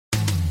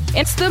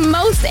It's the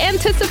most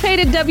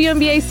anticipated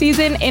WNBA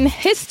season in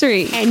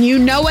history. And you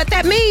know what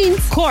that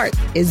means. Court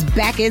is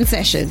back in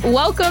session.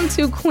 Welcome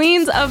to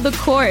Queens of the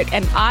Court,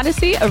 an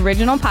Odyssey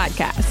original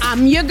podcast.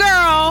 I'm your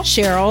girl,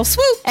 Cheryl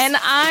Swoop. And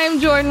I'm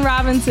Jordan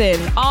Robinson.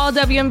 All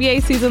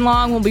WNBA season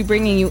long, we'll be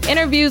bringing you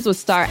interviews with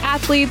star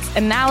athletes,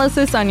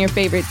 analysis on your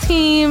favorite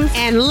teams,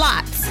 and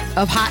lots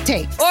of hot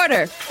takes.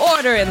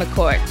 Order in the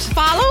court.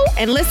 Follow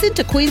and listen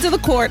to Queens of the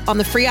Court on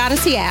the free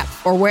Odyssey app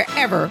or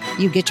wherever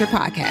you get your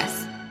podcasts.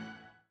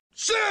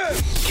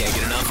 Can't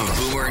get enough of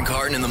Boomer and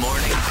Carton in the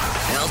morning?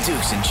 Al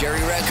Dukes and Jerry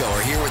Recco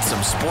are here with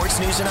some sports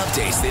news and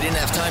updates they didn't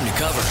have time to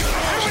cover.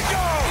 Here we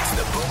go! It's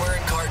the Boomer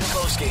and Carton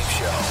postgame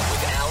show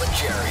with Al and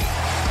Jerry.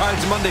 All right,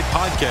 it's a Monday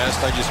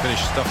podcast. I just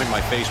finished stuffing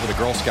my face with a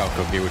Girl Scout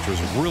cookie, which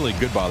was really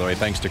good, by the way,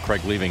 thanks to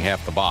Craig leaving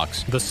half the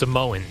box. The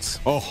Samoans.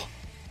 Oh,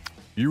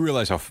 you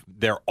realize how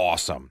they're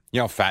awesome. You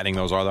know how fattening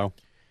those are, though?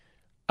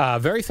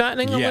 Very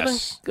fattening,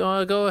 yes. I'm going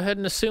to go ahead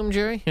and assume,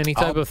 Jerry. Any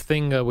type of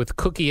thing with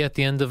cookie at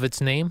the end of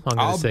its name, I'm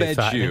going to say bet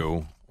fattening.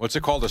 you. What's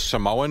it called? A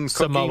Samoan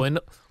cookie? Samoan.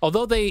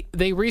 Although they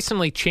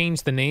recently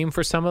changed the name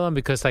for some of them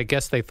because I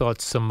guess they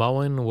thought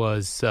Samoan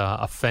was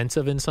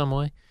offensive in some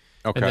way.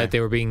 Okay. And that they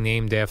were being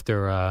named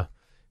after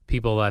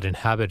people that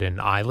inhabit an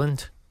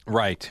island.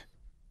 Right.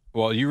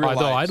 Well, you realize...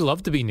 Although I'd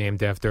love to be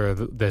named after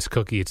this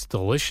cookie. It's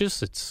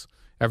delicious.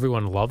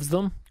 Everyone loves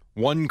them.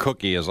 One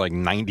cookie is like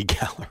 90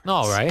 calories.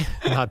 All right.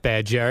 Not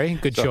bad, Jerry.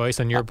 Good choice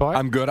on your part.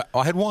 I'm good.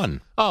 I had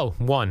one. Oh,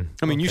 one.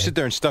 I mean, okay. You sit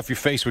there and stuff your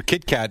face with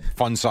Kit Kat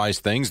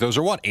fun-sized things. Those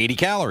are what? 80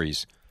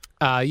 calories.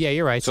 Yeah,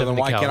 you're right. So then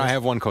why can't I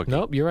have one cookie?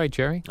 Nope, you're right,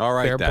 Jerry. All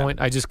right, Fair then. point.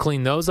 I just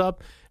cleaned those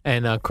up,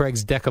 and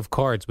Craig's deck of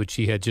cards, which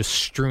he had just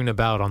strewn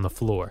about on the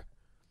floor.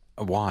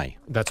 Why?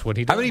 That's what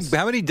he does.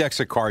 How many decks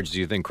of cards do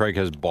you think Craig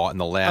has bought in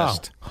the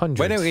last...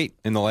 hundreds. Wait,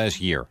 in the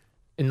last year?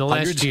 In the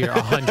Hundreds? last year,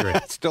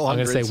 100. Still I'm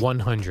going to hundreds. say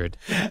 100.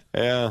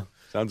 Yeah,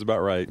 sounds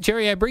about right.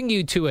 Jerry, I bring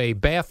you to a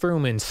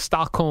bathroom in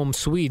Stockholm,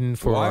 Sweden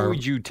for Why our...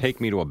 would you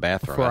take me to a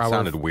bathroom? for That our-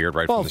 sounded weird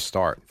right from the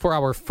start. For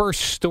our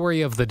first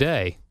story of the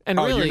day. And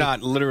Oh, really, you're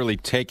not literally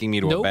taking me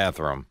to a Nope.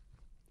 bathroom.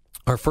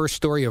 our first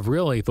story of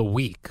really the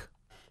week.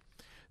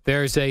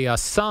 There's a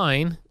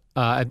sign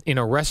in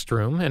a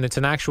restroom, and it's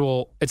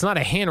not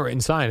a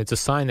handwritten sign. It's a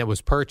sign that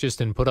was purchased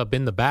and put up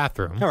in the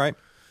bathroom. All right.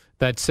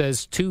 That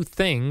says two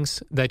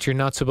things that you're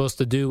not supposed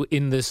to do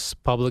in this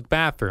public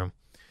bathroom.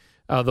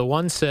 The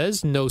one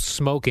says no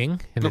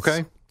smoking. And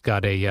Okay.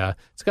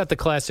 It's got the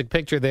classic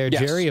picture there,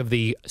 Yes. Jerry, of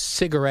the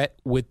cigarette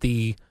with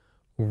the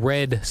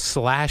red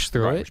slash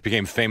through Right, it. which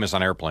became famous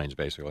on airplanes,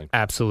 basically.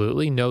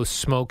 Absolutely. No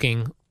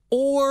smoking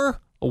or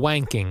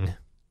wanking.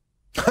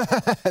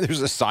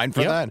 There's a sign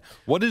for Yep. that?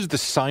 What is the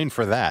sign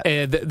for that?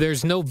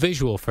 There's no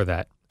visual for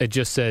that. It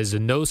just says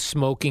no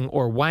smoking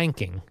or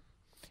wanking.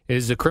 It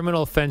is a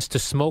criminal offense to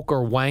smoke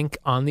or wank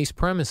on these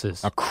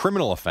premises. A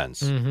criminal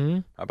offense. Mm-hmm.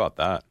 How about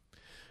that?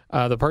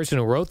 The person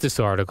who wrote this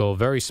article, a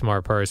very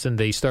smart person,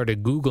 they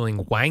started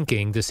Googling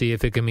wanking to see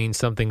if it could mean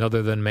something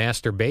other than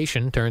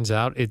masturbation. Turns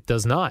out it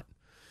does not.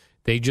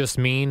 They just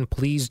mean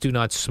please do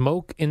not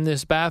smoke in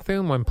this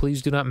bathroom and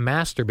please do not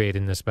masturbate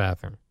in this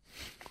bathroom.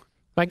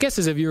 My guess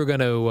is if you were going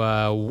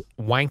to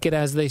wank it,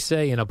 as they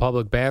say, in a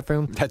public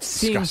bathroom.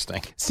 That's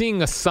disgusting.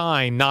 Seeing a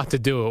sign not to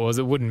do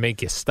it wouldn't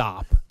make you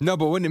stop. No,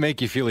 but wouldn't it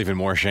make you feel even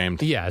more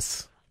ashamed?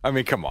 Yes. I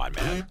mean, come on,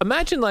 man.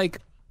 Imagine,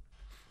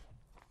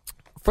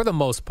 for the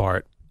most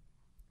part,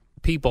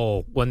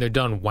 people, when they're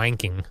done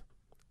wanking,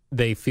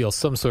 they feel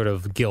some sort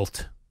of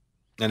guilt.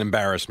 An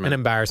embarrassment. An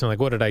embarrassment. Like,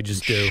 what did I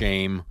just do?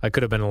 Shame. I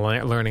could have been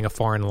learning a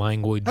foreign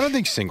language. I don't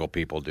think single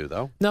people do,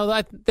 though.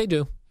 No, they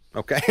do.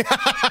 Okay.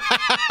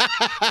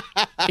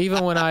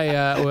 Even when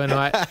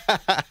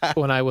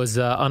I was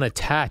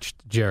unattached,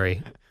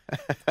 Jerry,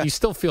 you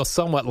still feel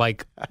somewhat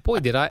like, boy,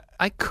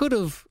 I could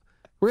have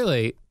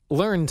really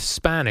learned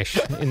Spanish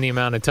in the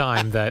amount of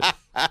time that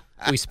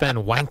we spend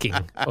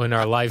wanking in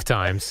our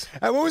lifetimes.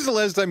 When was the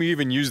last time you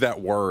even used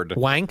that word?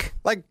 Wank?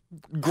 Like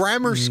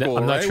grammar school,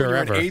 I'm not right? sure When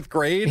you ever. were in 8th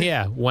grade?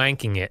 Yeah,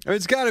 wanking it.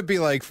 It's got to be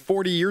like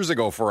 40 years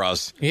ago for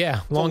us.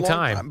 Yeah, It's a long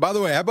time. By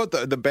the way, how about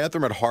the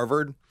bathroom at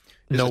Harvard?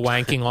 No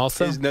wanking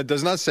also? It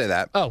does not say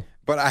that. Oh.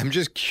 But I'm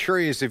just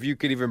curious if you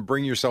could even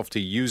bring yourself to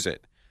use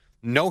it.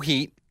 No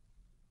heat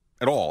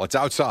at all. It's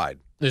outside.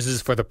 This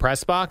is for the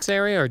press box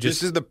area or just...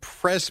 This is the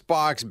press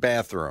box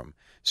bathroom.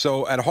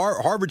 So at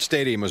Harvard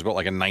Stadium was built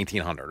like in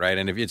 1900, right?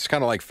 And if it's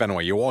kind of like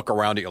Fenway. You walk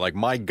around it, you're like,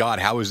 my God,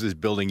 how is this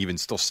building even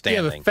still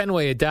standing? Yeah, but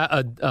Fenway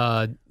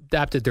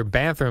adapted their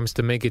bathrooms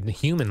to make it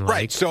human-like.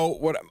 Right. So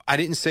what I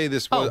didn't say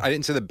this was Oh. I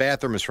didn't say the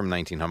bathroom is from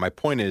 1900. My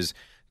point is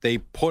they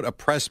put a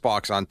press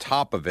box on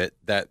top of it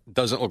that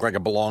doesn't look like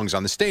it belongs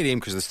on the stadium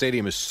because the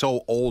stadium is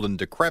so old and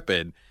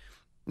decrepit.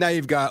 Now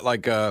you've got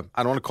like I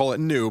don't want to call it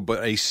new,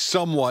 but a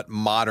somewhat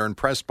modern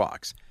press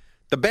box.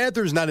 The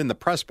bathroom's not in the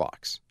press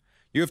box.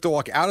 You have to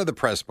walk out of the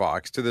press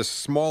box to this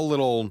small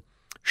little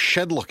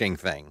shed-looking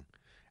thing.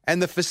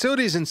 And the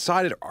facilities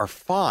inside it are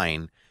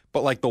fine,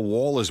 but like the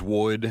wall is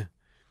wood.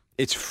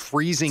 It's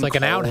freezing It's like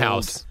an cold.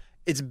 outhouse.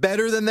 It's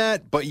better than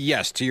that, but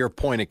yes, to your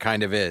point, it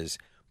kind of is.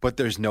 But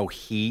there's no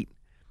heat.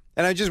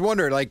 And I just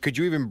wonder, like, could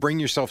you even bring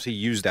yourself to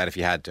use that if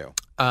you had to?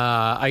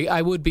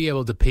 I would be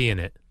able to pee in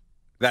it.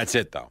 That's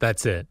it, though.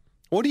 That's it.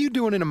 What do you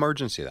do in an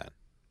emergency then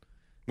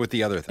with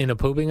the other thing? In a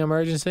pooping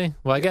emergency?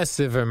 Well, I guess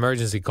if an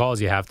emergency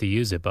calls, you have to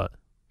use it, but...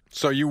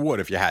 So you would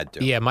if you had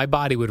to? Yeah, my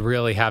body would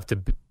really have to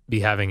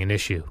be having an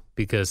issue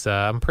because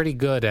I'm pretty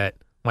good at...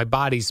 My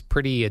body's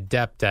pretty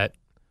adept at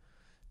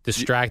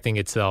distracting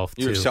itself.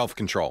 You have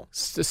self-control.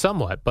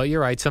 Somewhat, but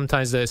you're right.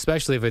 Sometimes,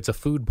 especially if it's a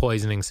food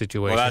poisoning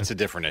situation... Well, that's a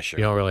different issue.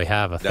 You don't really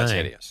have a thing. That's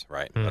hideous,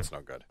 right? That's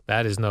no good.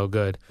 That is no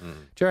good.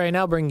 Jerry, I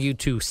now bring you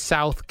to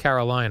South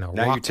Carolina.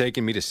 Now you're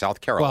taking me to South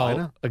Carolina?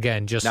 Well,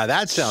 again, just... Now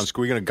that sounds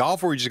cool. Are we going to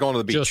golf or are we just going to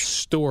the beach? Just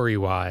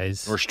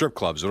story-wise. Or strip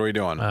clubs. What are we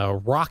doing?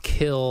 Rock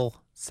Hill,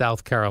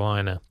 South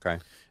Carolina.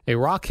 Okay. A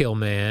Rock Hill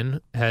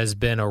man has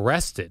been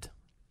arrested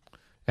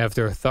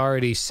after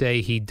authorities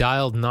say he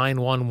dialed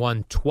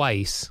 911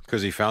 twice.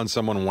 Because he found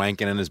someone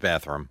wanking in his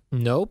bathroom.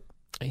 Nope.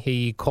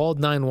 He called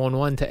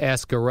 911 to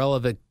ask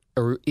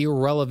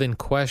irrelevant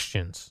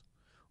questions,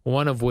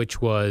 one of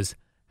which was,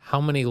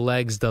 how many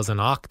legs does an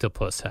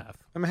octopus have?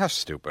 I mean, how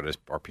stupid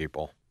are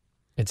people?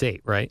 It's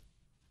 8, right?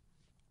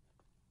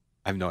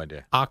 I have no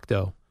idea.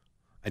 Octo.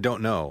 I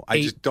don't know.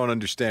 I just don't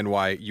understand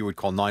why you would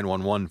call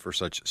 911 for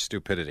such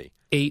stupidity.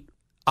 8.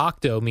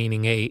 Octo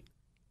meaning 8.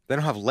 They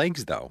don't have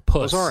legs, though.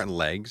 Puss. Those aren't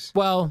legs.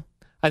 Well,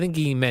 I think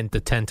he meant the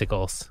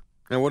tentacles.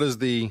 And what does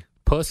the...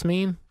 Puss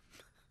mean?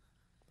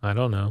 I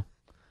don't know.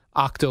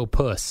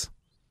 Octopus.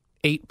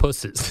 8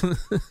 pusses.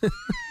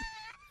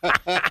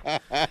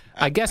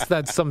 I guess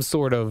that's some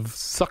sort of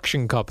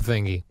suction cup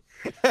thingy.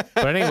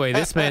 But anyway,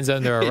 this man's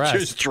under arrest. It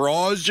just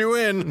draws you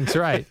in. That's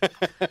right.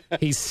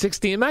 He's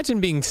 60.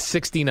 Imagine being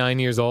 69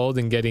 years old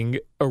and getting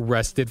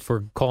arrested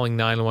for calling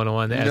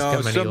 911 to ask how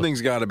many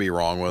something's got to be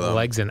wrong with him.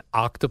 Legs an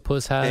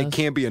octopus has. It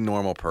can't be a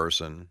normal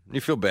person. You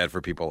feel bad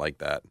for people like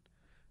that.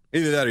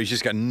 Either that or he's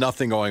just got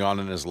nothing going on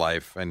in his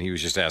life and he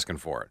was just asking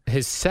for it.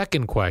 His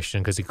second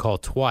question, because he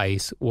called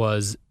twice,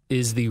 was,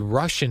 is the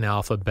Russian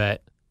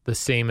alphabet the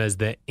same as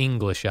the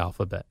English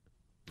alphabet?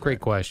 Great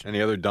question.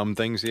 Any other dumb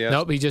things he asked?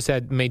 Nope, he just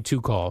made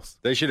 2 calls.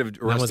 They should have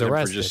arrested him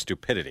for just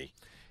stupidity.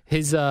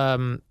 His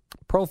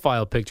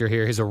profile picture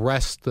here, his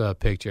arrest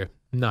picture,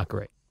 not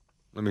great.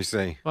 Let me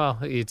see. Well,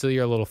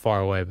 you're a little far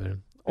away, but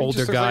older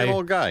just guy, like an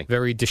old guy,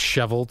 very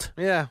disheveled.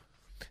 Yeah.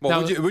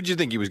 Well, Now, would you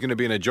think he was going to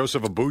be in a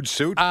Joseph Abboud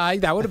suit?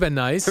 That would have been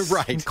nice.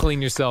 Right. Clean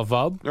yourself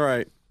up. All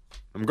right.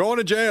 I'm going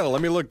to jail.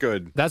 Let me look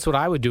good. That's what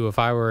I would do if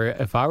I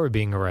were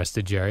being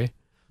arrested, Jerry.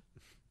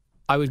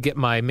 I would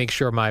make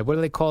sure my, what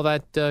do they call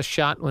that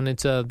shot when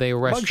it's they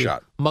arrest you?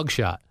 Mugshot.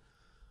 Mugshot.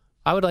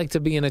 I would like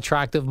to be an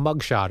attractive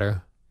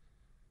mugshotter.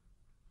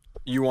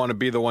 You want to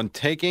be the one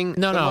taking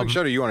the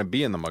mugshot, or you want to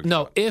be in the mugshot?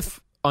 No,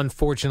 if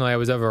unfortunately I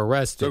was ever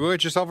arrested, so go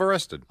get yourself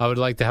arrested. I would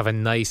like to have a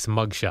nice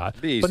mugshot.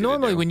 Be easy but to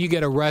normally do. when you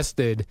get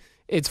arrested,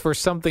 it's for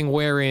something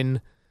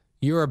wherein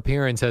your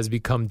appearance has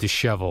become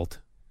disheveled.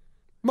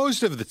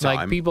 Most of the time.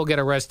 Like people get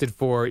arrested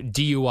for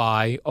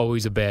DUI,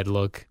 always a bad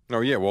look.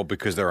 Oh, yeah, well,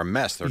 because they're a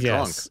mess. They're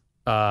drunk.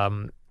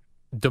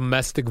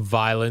 Domestic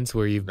violence,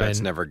 where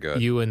That's never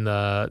good. You and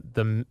the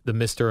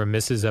Mr. or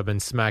Mrs. have been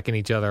smacking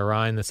each other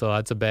around, so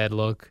that's a bad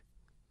look.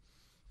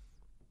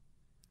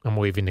 I'm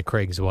waving to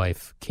Craig's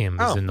wife. Kim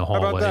is in the how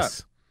about hallways.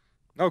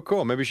 that? Oh,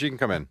 cool. Maybe she can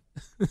come in.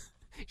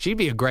 She'd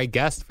be a great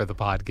guest for the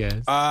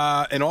podcast.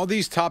 And all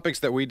these topics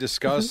that we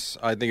discuss,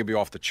 I think it'd be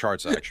off the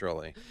charts,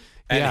 actually.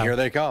 And Yeah. here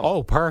they come.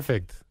 Oh,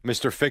 perfect.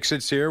 Mr.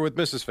 Fix-It's here with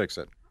Mrs.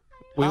 Fix-It.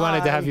 We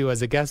wanted to have you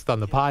as a guest on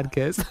the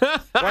podcast.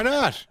 Why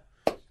not?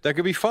 That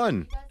could be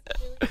fun.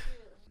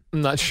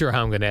 I'm not sure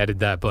how I'm going to edit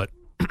that, but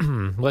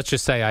let's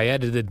just say I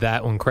edited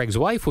that when Craig's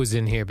wife was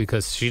in here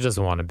because she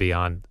doesn't want to be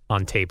on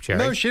tape, Jerry.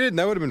 No, she didn't.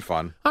 That would have been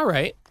fun. All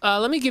right.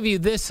 Let me give you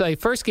this. I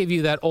first gave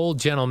you that old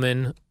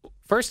gentleman.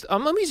 First,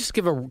 let me just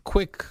give a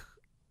quick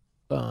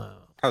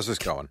How's this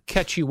going?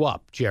 catch you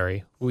up,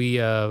 Jerry. We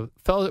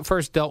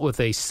first dealt with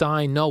a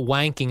sign, no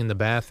wanking in the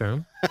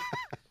bathroom.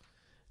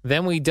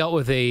 Then we dealt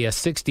with a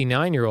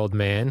 69-year-old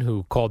man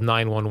who called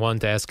 911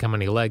 to ask how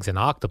many legs an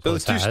So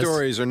octopus the two has.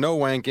 stories are no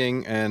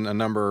wanking and a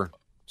number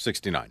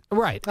 69.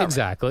 Right,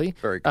 exactly.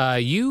 Very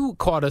good. You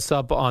caught us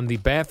up on the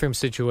bathroom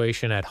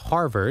situation at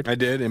Harvard. I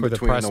did, in for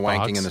between press the wanking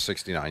box. and the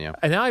 69, yeah.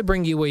 And now I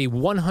bring you a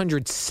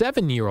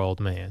 107-year-old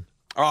man.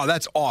 Oh,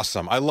 that's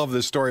awesome. I love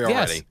this story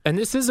already. Yes, and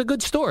this is a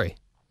good story.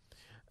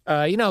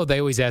 They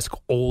always ask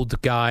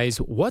old guys,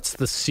 what's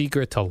the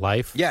secret to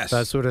life? Yes.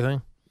 That sort of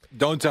thing.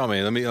 Don't tell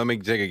me. Let me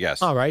take a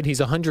guess. All right, he's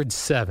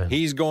 107.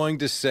 He's going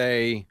to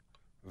say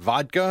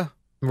vodka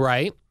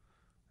Right.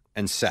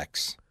 and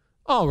sex.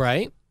 All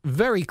right.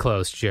 Very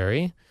close,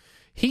 Jerry.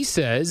 He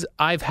says,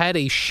 I've had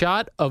a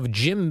shot of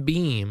Jim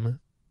Beam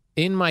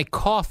in my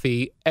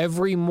coffee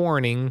every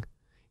morning.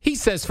 He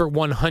says for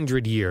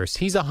 100 years.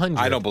 He's 100.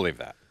 I don't believe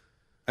that.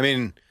 I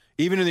mean,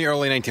 even in the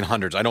early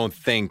 1900s, I don't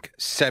think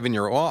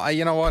 7-year-old. Well,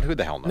 you know what? Who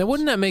the hell knows? Now,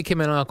 wouldn't that make him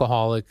an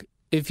alcoholic?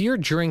 If you're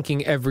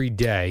drinking every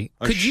day,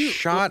 a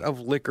shot of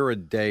liquor a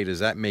day, does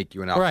that make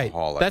you an alcoholic?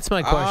 Right. That's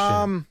my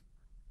question.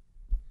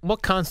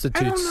 What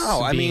constitutes I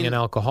don't know. being an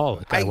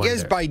alcoholic? I guess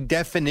wonder? by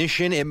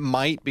definition it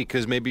might,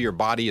 because maybe your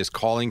body is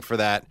calling for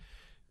that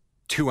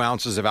 2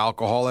 ounces of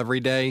alcohol every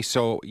day.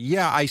 So,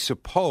 yeah, I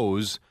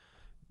suppose.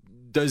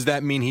 Does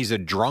that mean he's a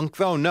drunk,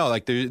 though? No,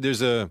 like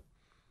there's a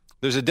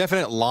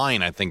definite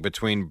line, I think,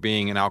 between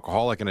being an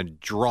alcoholic and a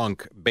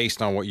drunk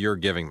based on what you're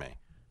giving me.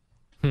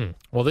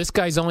 Well, this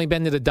guy's only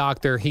been to the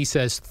doctor, he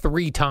says,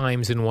 3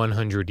 times in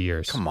 100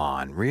 years. Come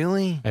on,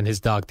 really? And his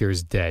doctor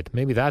is dead.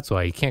 Maybe that's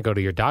why you can't go to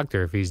your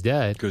doctor if he's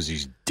dead. Because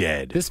he's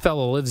dead. This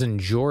fellow lives in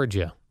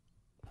Georgia.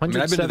 I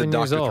mean, I've been to the 107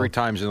 years doctor old. 3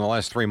 times in the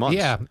last 3 months.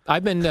 Yeah,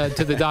 I've been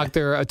to the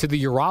doctor, to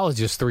the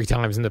urologist 3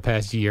 times in the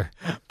past year.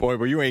 Boy,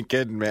 but you ain't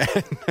kidding, man.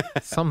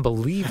 It's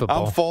unbelievable.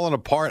 I'm falling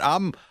apart.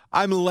 I'm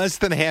less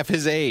than half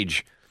his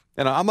age.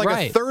 And I'm like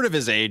a third of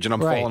his age, and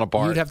I'm falling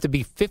apart. You'd have to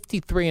be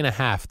 53 and a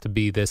half to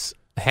be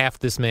half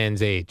this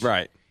man's age.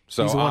 Right.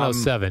 So he's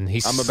 107.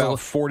 I'm about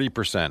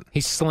 40%.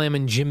 He's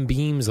slamming Jim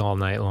Beams all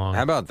night long.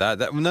 How about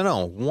that?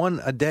 No,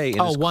 one a day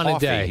in his one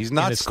coffee. a day. He's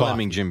not in his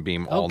slamming coffee. Jim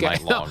Beam all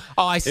night long.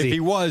 Oh, I see. If he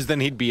was, then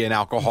he'd be an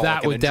alcoholic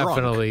That would and a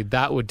drunk.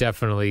 that would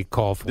definitely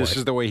call for This it.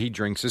 is the way he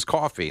drinks his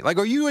coffee. Like,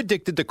 are you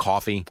addicted to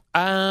coffee?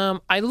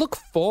 I look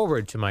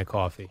forward to my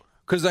coffee.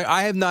 Because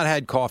I have not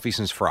had coffee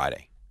since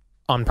Friday.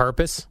 On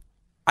purpose?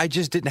 I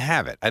just didn't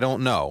have it. I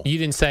don't know. You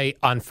didn't say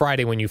on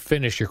Friday when you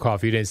finish your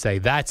coffee, you didn't say,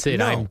 that's it,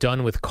 No. I'm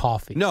done with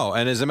coffee. No,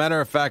 and as a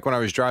matter of fact, when I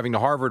was driving to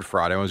Harvard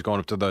Friday, I was going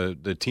up to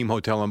the team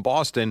hotel in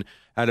Boston.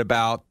 At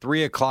about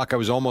 3 o'clock, I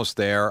was almost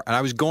there, and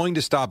I was going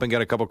to stop and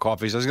get a couple of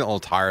coffees. I was getting a little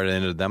tired at the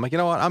end of them. Like, you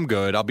know what? I'm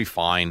good. I'll be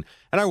fine.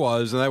 And I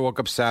was. And I woke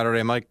up Saturday.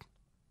 I'm like,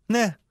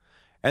 nah.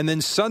 And then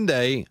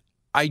Sunday,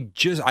 I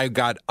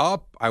got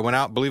up. I went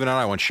out. Believe it or not,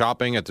 I went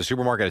shopping at the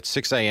supermarket at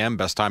 6 a.m.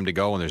 Best time to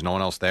go when there's no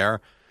one else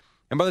there.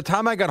 And by the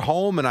time I got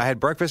home and I had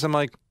breakfast, I'm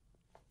like,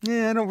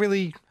 I don't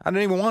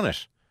even want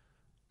it.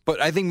 But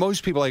I think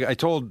most people, like I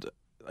told,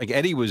 like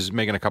Eddie was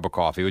making a cup of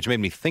coffee, which made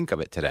me think of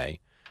it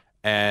today.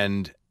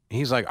 And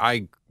he's like,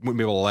 I wouldn't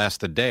be able to last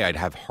the day. I'd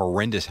have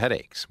horrendous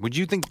headaches. Would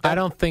you think that? I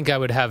don't think I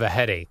would have a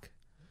headache.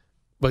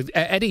 But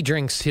Eddie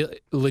drinks,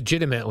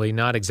 legitimately,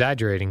 not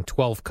exaggerating,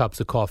 12 cups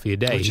of coffee a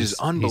day. Which is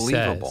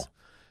unbelievable. He says.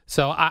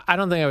 So I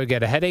don't think I would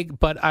get a headache.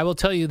 But I will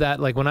tell you that,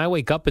 like, when I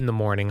wake up in the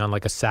morning on,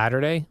 like, a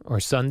Saturday or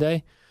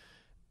Sunday,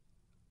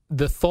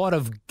 the thought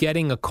of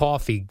getting a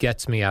coffee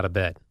gets me out of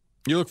bed.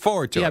 You look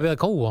forward to it. Yeah, I'd be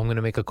like, oh, I'm going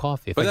to make a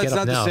coffee. If But I that's get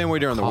up not the now, same way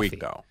during the coffee. week,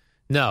 though.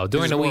 No,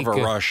 during the It's week. more of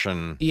a rush.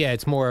 And Yeah,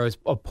 it's more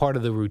a part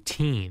of the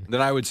routine.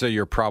 then I would say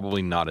you're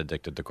probably not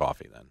addicted to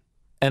coffee then.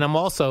 And I'm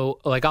also,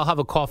 like, I'll have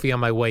a coffee on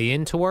my way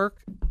into work,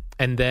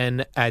 and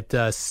then at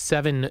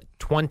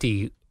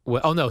 7:20,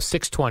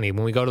 6:20,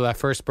 when we go to that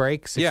first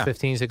break,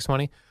 6:15,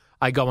 6:20,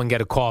 I go and get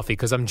a coffee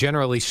because I'm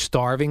generally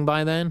starving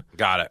by then.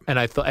 Got it. And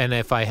and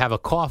if I have a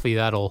coffee,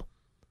 that'll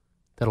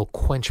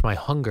quench my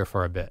hunger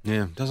for a bit.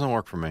 Yeah, doesn't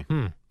work for me.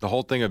 The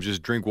whole thing of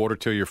just drink water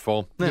till you're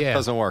full, Yeah.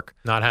 doesn't work.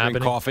 Not Drink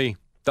happening. coffee,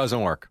 doesn't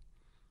work.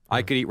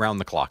 I could eat round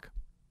the clock.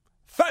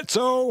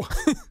 Fatso!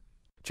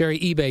 Jerry,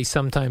 eBay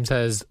sometimes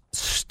has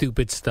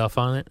stupid stuff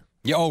on it.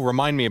 Yeah,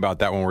 remind me about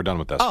that when we're done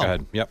with this. Oh. Go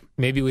ahead. Yep.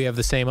 Maybe we have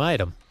the same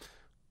item.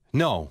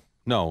 No,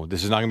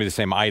 this is not going to be the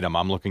same item.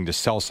 I'm looking to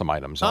sell some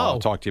items. I'll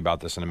talk to you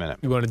about this in a minute.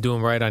 You want to do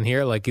them right on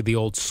here, like the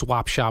old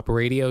swap shop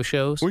radio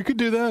shows? We could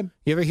do that.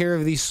 You ever hear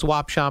of these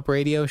swap shop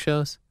radio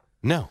shows?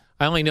 No.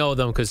 I only know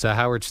them because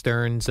Howard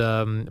Stern's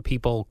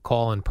people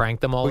call and prank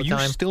them all the You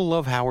time. still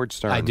love Howard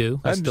Stern. I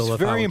do. I still love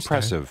very Howard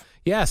impressive. Stern.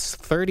 Yes,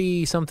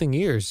 30-something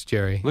years,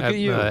 Jerry. Look at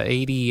you.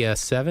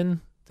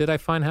 87, did I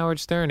find Howard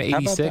Stern? How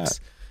about 86? that?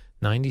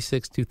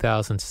 96,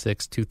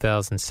 2006,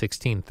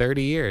 2016,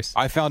 30 years.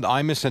 I found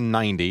Imus in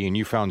 90, and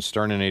you found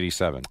Stern in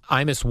 87.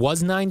 Imus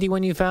was 90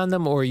 when you found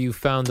them, or you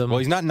found them? Well,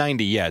 he's not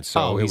 90 yet, so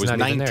Oh, it he's was not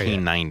even there yet.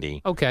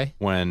 1990 Okay.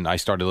 when I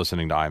started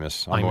listening to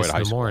Imus on the way Imus to high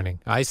in the school. morning.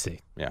 I see.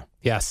 Yeah.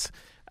 Yes.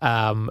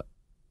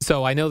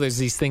 So I know there's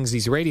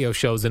these radio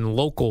shows in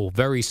local,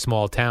 very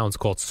small towns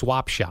called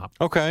Swap Shop,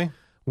 Okay.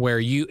 where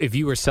if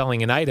you were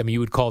selling an item, you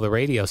would call the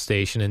radio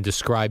station and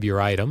describe your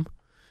item,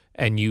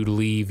 and you'd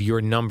leave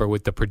your number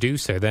with the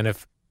producer. Then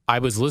if I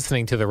was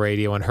listening to the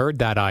radio and heard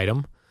that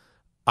item,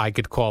 I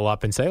could call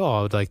up and say,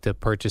 I would like to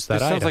purchase that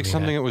This item. sounds like you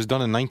something had. that was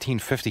done in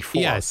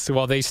 1954. Yes,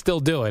 well, they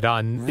still do it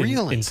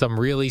Really? in some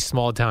really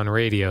small town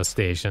radio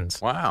stations.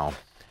 Wow.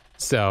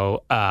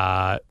 So,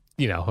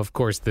 of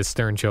course, the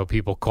Stern Show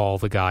people call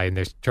the guy and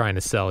they're trying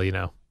to sell,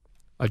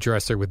 a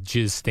dresser with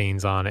jizz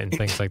stains on it and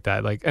things like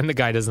that. And the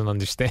guy doesn't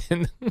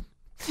understand.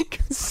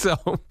 So,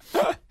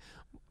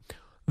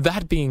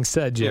 that being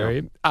said,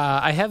 Jerry,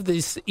 I have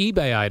this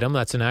eBay item.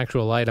 That's an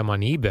actual item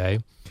on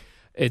eBay.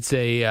 It's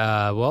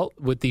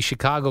with the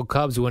Chicago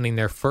Cubs winning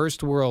their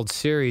first World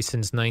Series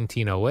since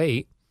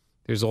 1908,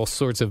 there's all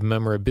sorts of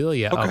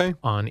memorabilia up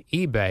on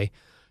eBay.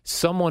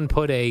 Someone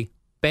put a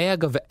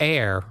bag of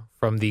air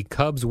from the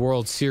Cubs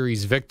World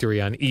Series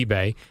victory on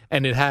eBay,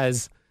 and it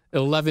has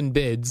 11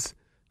 bids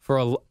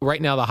for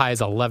right now the high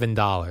is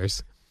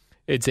 $11.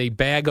 It's a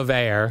bag of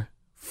air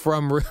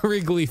from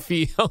Wrigley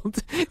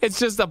Field. It's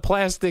just a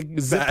plastic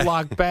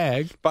Ziploc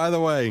bag. By the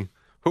way,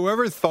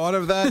 whoever thought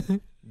of that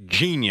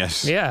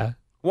Genius. Yeah.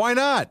 Why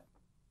not?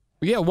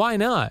 Yeah, why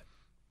not?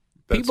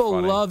 That's People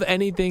funny. love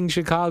anything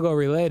Chicago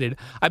related.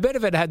 I bet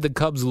if it had the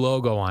Cubs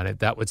logo on it,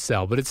 that would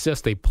sell, but it's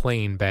just a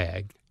plain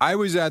bag. I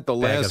was at the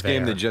Bag last of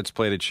game air. the Jets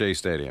played at Shea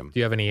Stadium. Do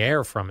you have any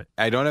air from it?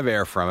 I don't have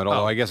air from it,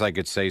 although Oh. I guess I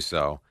could say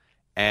so.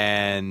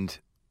 And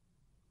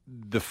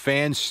the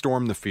fans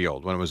stormed the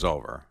field when it was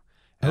over.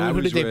 And I Who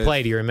was did they with-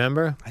 play? Do you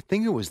remember? I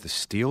think it was the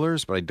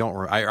Steelers, but I don't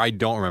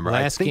remember.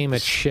 Last game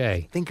at Shea.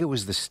 I think it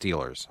was the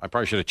Steelers. I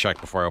probably should have checked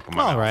before I opened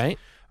my mouth. All right.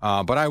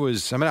 But I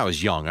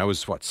was young. I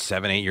was,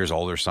 7, 8 years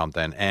old or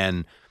something.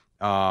 And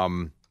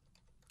my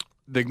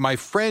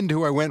friend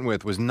who I went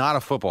with was not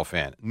a football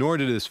fan, nor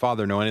did his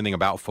father know anything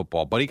about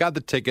football. But he got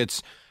the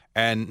tickets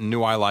and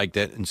knew I liked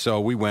it. And so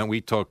we went.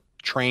 We took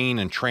train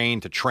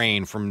to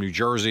train from New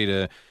Jersey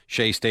to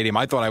Shea Stadium.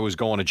 I thought I was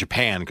going to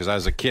Japan because I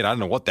was a kid. I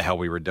didn't know what the hell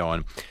we were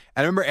doing.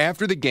 I remember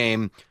after the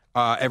game,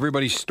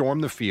 everybody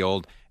stormed the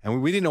field,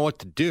 and we didn't know what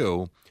to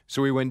do.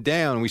 So we went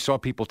down, and we saw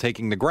people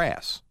taking the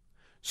grass.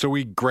 So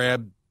we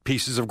grabbed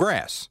pieces of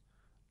grass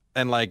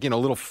and,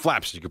 little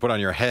flaps you could put on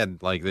your head,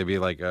 like they'd be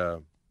like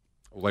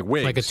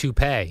wigs. Like a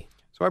toupee.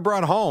 So I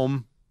brought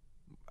home,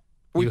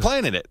 we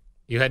planted it.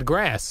 You had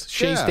grass,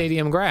 Shea Yeah.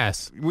 Stadium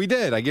grass. We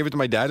did. I gave it to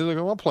my dad. He was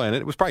like, I'll plant it.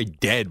 It was probably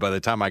dead by the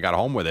time I got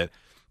home with it.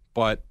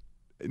 But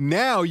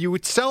now you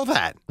would sell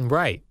that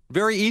Right.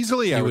 very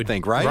easily, I would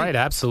think, right? Right,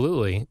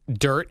 absolutely.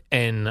 Dirt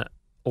and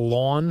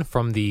lawn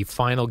from the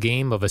final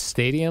game of a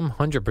stadium,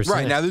 100%.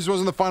 Right. Now, this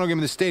wasn't the final game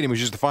of the stadium. It was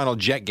just the final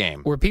Jet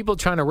game. Were people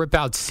trying to rip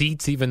out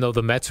seats even though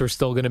the Mets were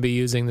still going to be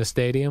using the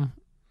stadium?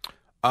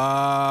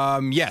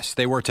 Yes,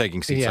 they were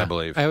taking seats, I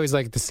believe. I always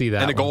like to see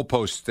that. And the one.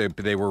 goalposts,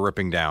 they were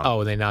ripping down.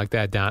 Oh, they knocked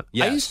that down.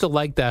 Yes. I used to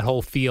like that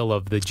whole feel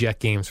of the Jet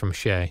games from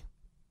Shea.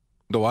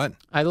 The what?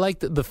 I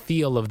liked the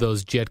feel of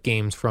those Jet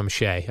games from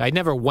Shea. I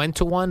never went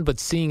to one, but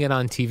seeing it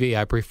on TV,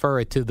 I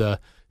prefer it to the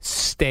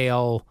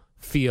stale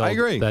field I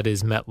agree. that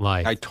is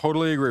MetLife. I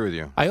totally agree with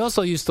you. I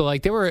also used to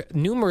like, there were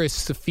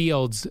numerous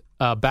fields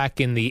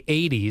back in the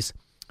 80s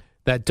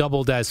that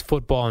doubled as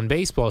football and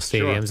baseball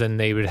stadiums, and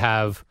they would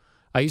have,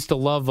 I used to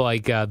love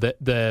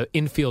the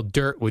infield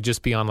dirt would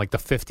just be on like the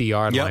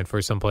 50-yard Yep. line for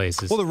some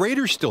places. Well, the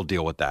Raiders still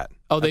deal with that.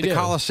 Oh, they At the do?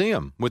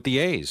 Coliseum with the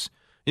A's.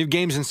 You have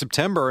games in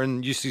September,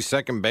 and you see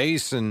second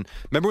base. And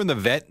remember when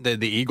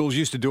the Eagles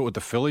used to do it with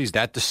the Phillies?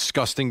 That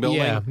disgusting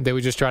building. Yeah, they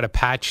would just try to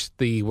patch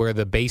where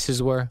the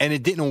bases were. And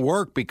it didn't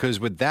work because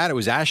with that it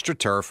was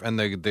AstroTurf, and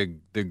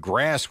the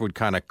grass would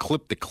kind of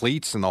clip the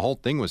cleats, and the whole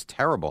thing was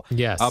terrible.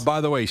 Yes.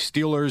 By the way,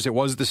 Steelers. It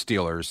was the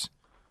Steelers.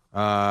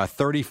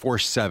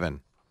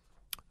 34-7.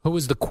 Who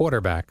was the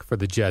quarterback for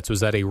the Jets? Was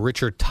that a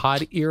Richard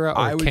Todd era or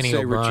I would Kenny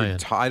say O'Brien?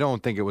 I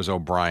don't think it was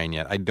O'Brien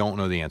yet. I don't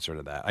know the answer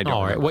to that. I don't.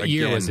 All right. remember. What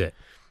year was it?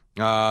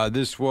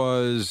 This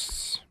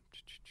was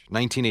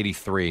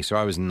 1983, so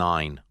I was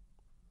 9.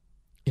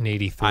 In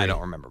 83. I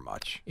don't remember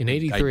much. In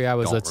 83, I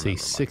was, don't let's see,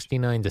 remember much.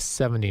 69 to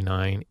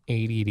 79,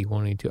 80,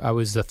 81, 82. I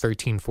was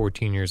 13,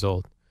 14 years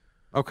old.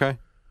 Okay.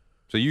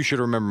 So you should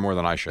remember more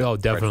than I should. Oh,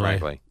 quite definitely.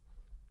 frankly.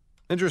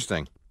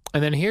 Interesting.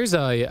 And then here's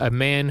a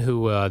man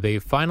who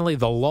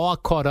the law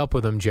caught up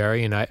with him,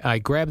 Jerry, and I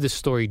grabbed this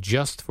story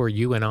just for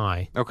you and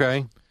I.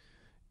 Okay.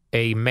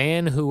 A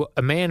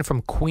man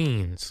from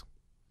Queens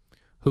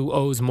who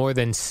owes more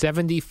than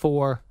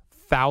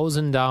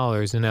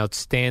 $74,000 in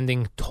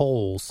outstanding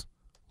tolls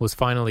was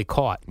finally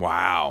caught.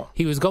 Wow.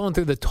 He was going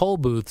through the toll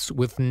booths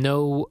with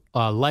no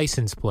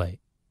license plate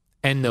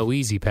and no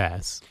Easy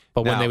Pass.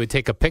 But when Now- they would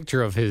take a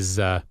picture of his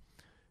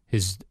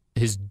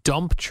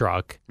dump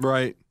truck,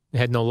 Right. it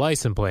had no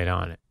license plate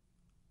on it.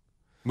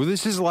 Well,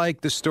 this is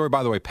like the story.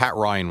 By the way, Pat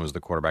Ryan was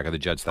the quarterback of the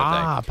Jets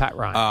that day. Pat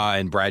Ryan.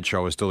 And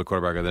Bradshaw was still the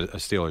quarterback of the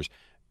Steelers.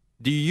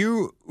 Do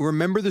you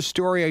remember the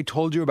story I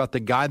told you about the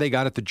guy they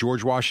got at the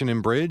George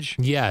Washington Bridge?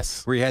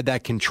 Yes. Where he had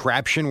that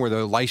contraption where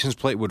the license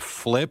plate would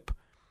flip?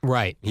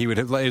 Right. It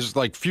was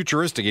like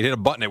futuristic. He'd hit a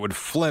button, it would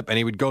flip, and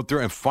he would go through.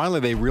 And finally,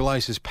 they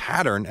realized his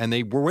pattern, and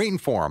they were waiting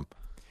for him.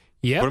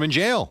 Yeah. Put him in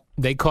jail.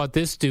 They caught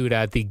this dude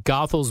at the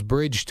Goethals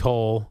Bridge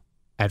toll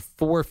at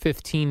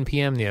 4:15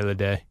 p.m. the other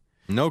day.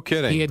 No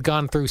kidding. He had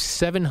gone through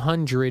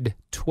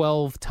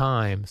 712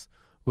 times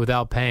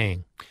without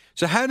paying.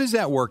 So how does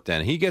that work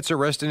then? He gets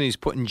arrested and he's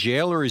put in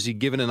jail, or is he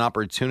given an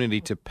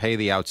opportunity to pay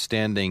the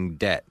outstanding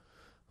debt?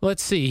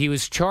 Let's see. He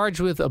was charged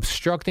with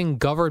obstructing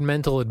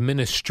governmental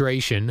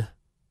administration,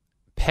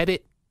 petty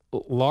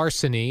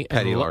larceny,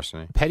 Petty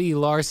larceny. petty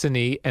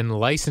larceny, and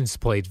license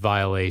plate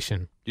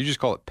violation. You just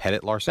call it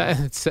pettit larceny?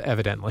 That's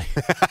evidently.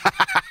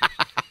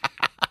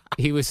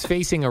 He was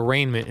facing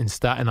arraignment in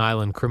Staten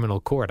Island criminal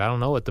court. I don't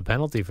know what the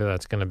penalty for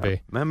that's going to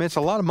be. Man, it's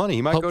a lot of money.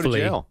 He might Hopefully,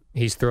 go to jail.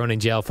 he's thrown in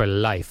jail for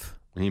life.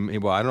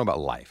 Well, I don't know about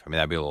life. I mean,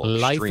 that'd be a little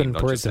Life extreme,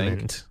 don't you think?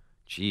 imprisonment.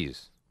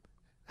 Jeez.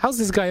 How's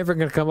this guy ever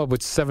going to come up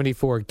with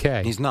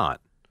 $74K? He's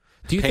not.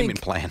 Do you Payment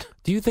think? plan.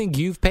 Do you think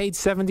you've paid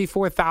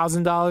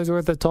 $74,000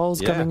 worth of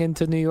tolls Yeah, coming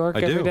into New York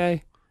I every do.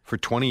 day For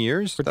 20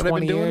 years? for that I've been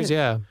 20 doing years? it?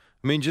 Yeah.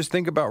 I mean, just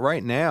think about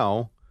right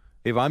now.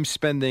 If I'm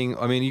spending,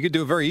 I mean, you could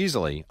do it very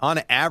easily. On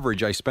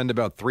average, I spend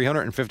about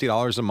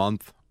 $350 a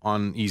month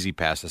on Easy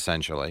Pass,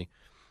 essentially.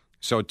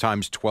 So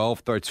times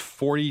 12, it's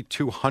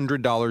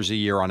 $4,200 a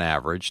year on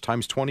average,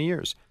 times 20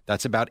 years.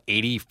 That's about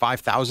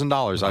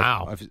 $85,000.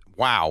 Wow.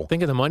 Wow.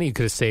 Think of the money you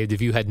could have saved if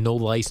you had no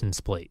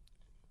license plate.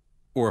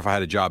 Or if I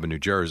had a job in New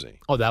Jersey.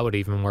 Oh, that would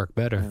even work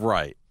better.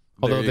 Right.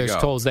 Although There you there's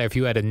go. tolls there. If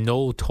you had a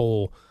no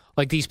toll,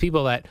 like these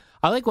people that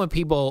I like when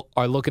people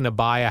are looking to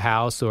buy a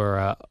house or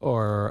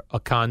a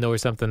condo or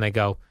something, they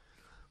go,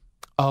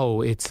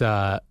 "Oh, it's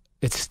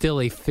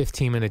still a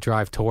 15-minute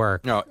drive to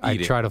work." No, I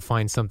eat it. try to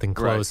find something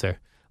closer.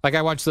 Like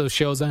I watch those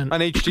shows on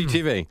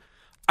HGTV.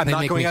 I'm They not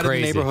make going me out of the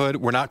crazy. neighborhood.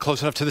 We're not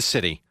close enough to the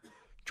city.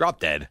 Drop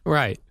dead.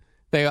 Right.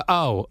 They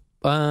go,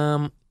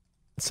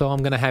 so I'm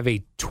going to have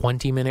a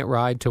 20-minute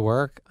ride to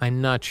work?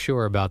 I'm not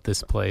sure about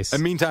this place.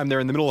 And meantime, they're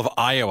in the middle of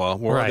Iowa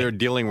where Right. they're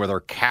dealing with their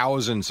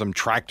cows and some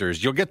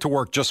tractors. You'll get to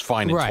work just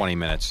fine in Right. 20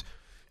 minutes.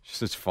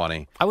 It's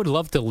funny. I would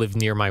love to live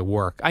near my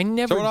work. I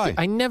never So would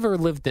I. never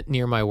lived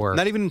near my work.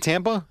 Not even in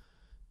Tampa?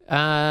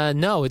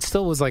 No, it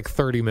still was like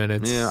 30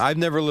 minutes. Yeah, I've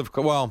never lived,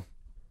 well,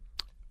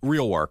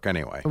 real work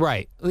anyway.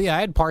 Right. Yeah, I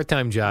had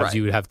part-time jobs. Right.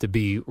 You would have to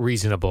be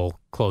reasonable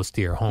close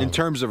to your home. In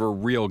terms of a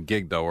real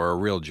gig, though, or a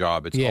real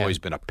job, it's Yeah. always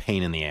been a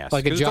pain in the ass.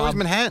 Like a 'Cause it's always job-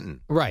 Manhattan.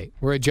 Right.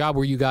 Where a job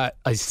where you got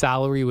a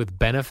salary with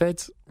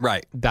benefits,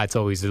 Right. that's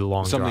always a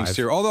long Something drive.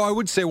 serious. Although I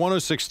would say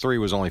 106.3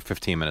 was only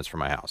 15 minutes from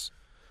my house.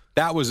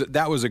 That was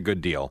a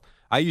good deal.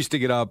 I used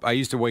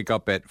to wake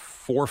up at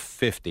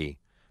 4:50,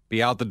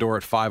 be out the door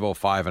at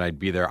 5:05, and I'd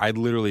be there. I'd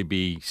literally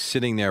be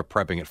sitting there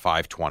prepping at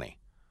 5:20.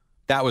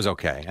 That was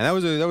okay. And that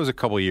was a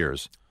couple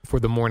years. For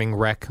the morning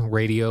rec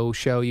radio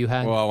show you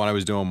had? Well, when I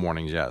was doing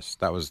mornings, yes.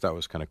 That was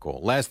kind of cool.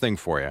 Last thing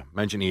for you.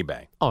 Mention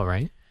eBay. All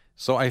right.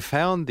 So I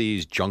found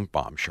these junk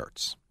bomb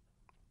shirts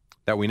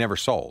that we never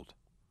sold.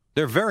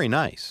 They're very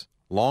nice.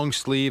 Long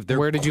sleeve. They're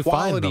Where did you find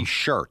quality them?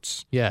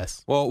 shirts.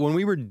 Yes. Well, when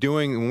we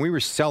were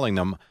selling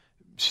them,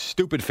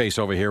 Stupid Face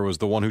over here was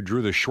the one who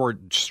drew the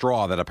short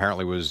straw that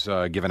apparently was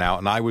given out,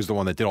 and I was the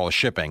one that did all the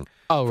shipping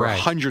Oh, for right.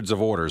 hundreds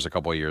of orders a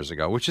couple of years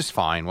ago, which is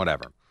fine,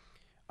 whatever.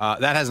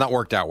 That has not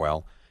worked out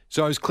well.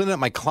 So I was cleaning up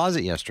my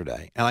closet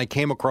yesterday, and I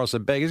came across a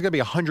bag. There's going to be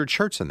 100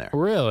 shirts in there.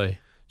 Really?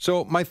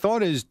 So my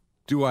thought is,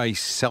 do I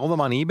sell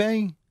them on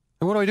eBay?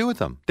 And what do I do with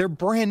them? They're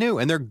brand new,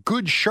 and they're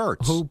good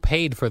shirts. Who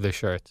paid for the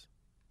shirts?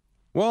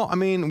 Well, I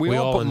mean, we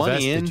all put money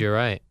invested, in. You're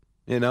right.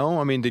 You know,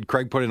 I mean, did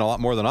Craig put in a lot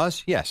more than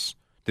us? Yes.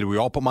 Did we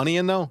all put money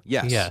in, though?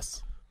 Yes.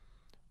 Yes.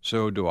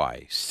 So do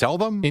I sell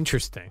them?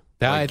 Interesting.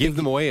 Do I I give think-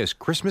 them away as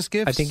Christmas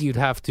gifts? I think you'd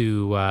have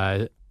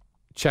to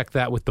check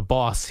that with the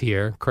boss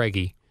here,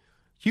 Craigie.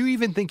 You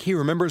even think he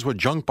remembers what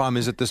junk bomb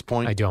is at this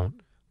point? I don't.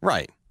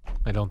 Right.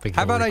 I don't think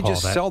How he'll about I recall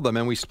just that. sell them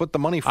and we split the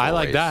money for I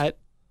like that.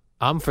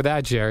 I'm for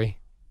that, Jerry.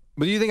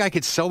 But do you think I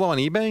could sell them on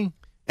eBay?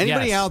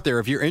 Anybody Yes. out there,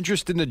 if you're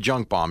interested in a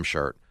junk bomb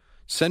shirt,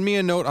 send me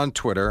a note on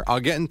Twitter. I'll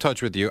get in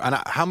touch with you. And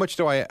how much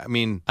do I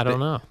mean, I don't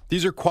know.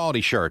 These are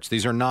quality shirts.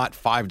 These are not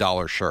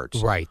 $5 shirts.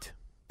 Right.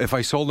 If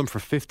I sold them for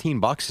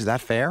 $15, is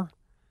that fair?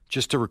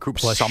 Just to recoup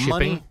Plus some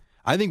money? shipping?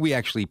 I think we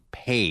actually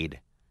paid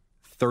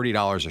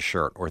 $30 a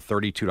shirt or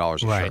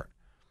 $32 a Right. shirt.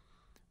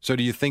 So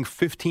do you think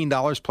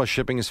 $15 plus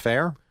shipping is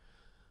fair?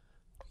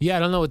 Yeah, I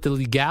don't know what the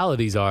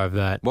legalities are of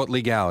that. What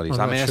legalities?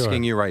 I'm I'm not asking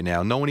sure. you right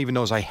now. No one even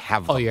knows I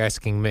have them. Oh, you're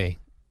asking me.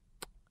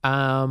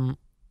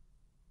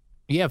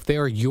 Yeah, if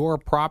they're your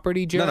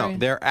property, Jerry. No,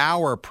 they're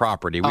our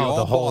property. We all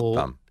the whole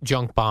bought them.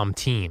 junk bomb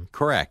team.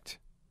 Correct.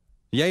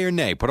 Yay or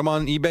nay? Put them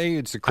on eBay.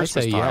 It's a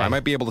Christmas say time. yay. I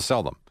might be able to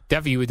sell them.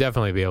 You would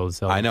definitely be able to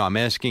sell I them. know. I'm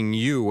asking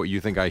you what you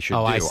think I should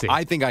Oh, do. I see.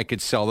 I think I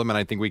could sell them, and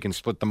I think we can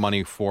split the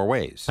money 4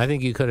 ways. I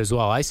think you could as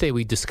well. I say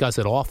we discuss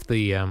it off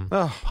the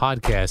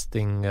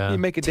podcasting you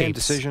make a damn tapes.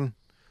 decision.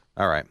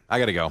 All right. I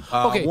got to go.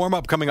 Okay. Warm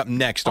up coming up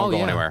next. Don't Oh, go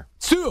yeah. anywhere.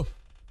 Sue.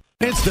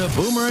 It's the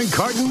Boomer and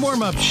Carton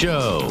warm-up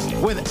show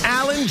with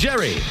Al and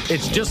Jerry.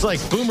 It's just like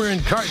Boomer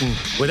and Carton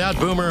without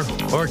Boomer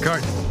or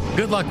Carton.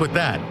 Good luck with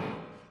that.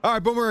 All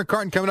right. Boomer and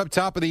Carton coming up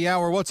top of the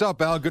hour. What's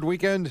up, Al? Good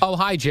weekend? Oh,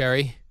 hi,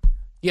 Jerry.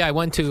 Yeah, I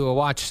went to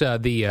watch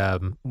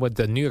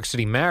the New York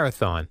City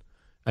Marathon,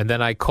 and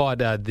then I caught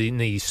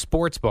the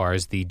sports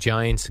bars, the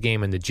Giants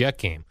game and the Jet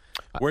game.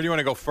 Where do you want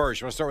to go first?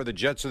 You want to start with the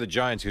Jets or the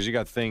Giants? Because you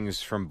got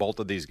things from both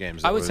of these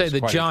games. I that would say was the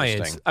quite Giants.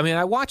 interesting. I mean,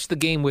 I watched the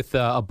game with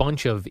a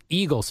bunch of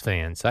Eagles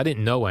fans. I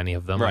didn't know any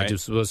of them. I Right.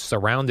 just was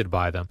surrounded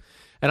by them.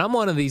 And I'm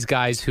one of these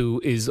guys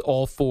who is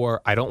all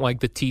for, I don't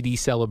like the TD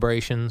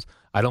celebrations.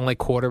 I don't like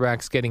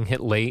quarterbacks getting hit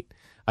late.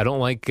 I don't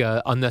like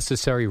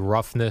unnecessary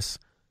roughness.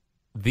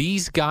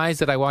 These guys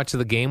that I watched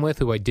the game with,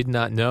 who I did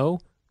not know,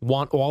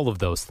 want all of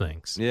those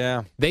things.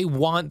 Yeah. They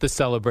want the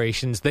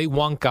celebrations. They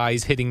want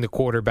guys hitting the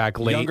quarterback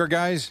late. Younger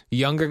guys?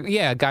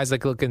 Yeah, guys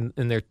like looking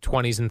in their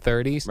 20s and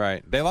 30s.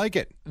 Right. They like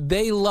it.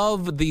 They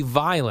love the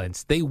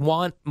violence. They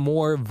want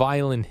more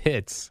violent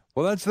hits.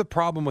 Well, that's the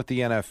problem with the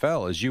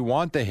NFL is you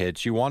want the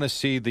hits. You want to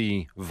see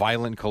the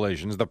violent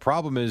collisions. The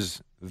problem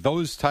is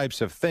those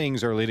types of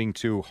things are leading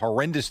to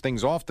horrendous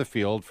things off the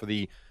field for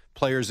the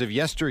players of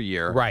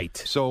yesteryear. Right.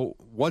 So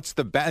what's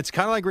the bad? It's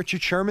kind of like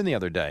Richard Sherman the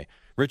other day.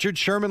 Richard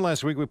Sherman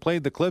last week, we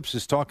played the clips,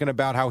 is talking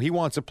about how he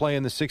wants to play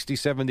in the 60s,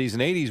 70s,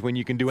 and 80s when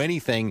you can do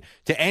anything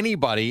to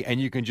anybody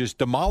and you can just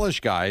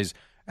demolish guys.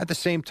 At the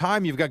same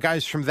time, you've got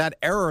guys from that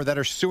era that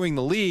are suing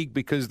the league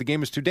because the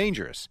game is too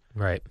dangerous.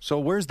 Right. So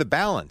where's the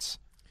balance?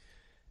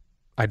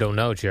 I don't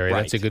know, Jerry.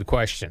 Right. That's a good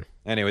question.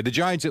 Anyway, the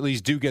Giants at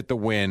least do get the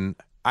win.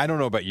 I don't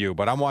know about you,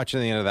 but I'm watching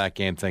the end of that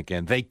game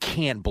thinking they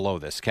can't blow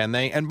this, can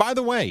they? And by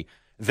the way,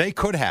 they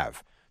could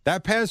have.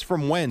 That pass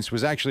from Wentz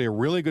was actually a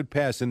really good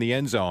pass in the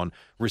end zone.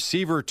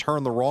 Receiver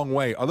turned the wrong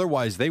way.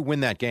 Otherwise, they win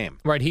that game.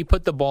 Right. He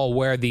put the ball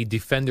where the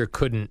defender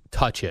couldn't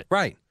touch it.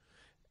 Right.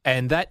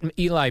 And that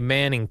Eli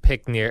Manning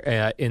pick near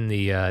in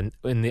the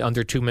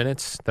under 2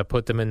 minutes that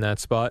put them in that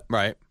spot.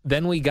 Right.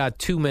 Then we got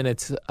 2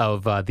 minutes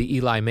of the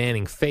Eli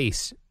Manning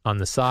face on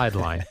the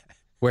sideline.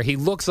 Where he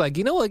looks like,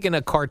 like in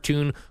a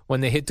cartoon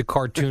when they hit the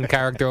cartoon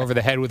character over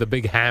the head with a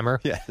big hammer.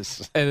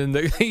 Yes. And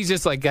then he's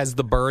just like, has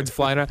the birds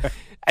flying around.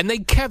 And they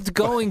kept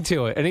going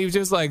to it. And he was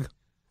just like,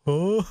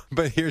 oh.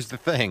 But here's the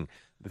thing.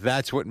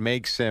 That's what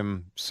makes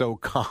him so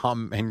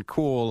calm and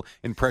cool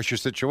in pressure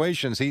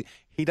situations. He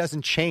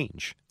doesn't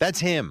change. That's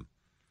him.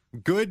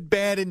 Good,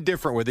 bad, and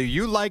different. Whether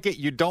you like it,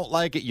 you don't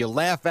like it, you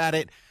laugh at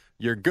it,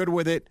 you're good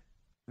with it.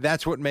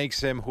 That's what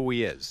makes him who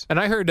he is. And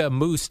I heard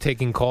Moose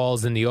taking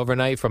calls in the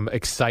overnight from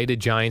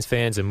excited Giants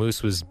fans, and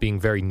Moose was being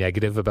very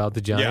negative about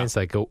the Giants.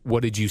 Yeah. Like,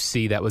 what did you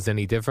see that was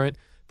any different?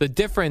 The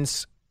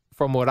difference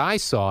from what I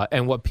saw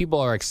and what people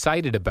are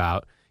excited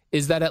about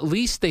is that at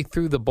least they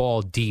threw the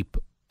ball deep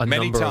a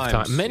number of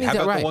times.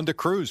 How about the one to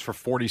Cruz for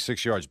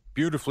 46 yards?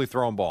 Beautifully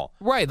thrown ball.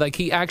 Right, like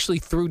he actually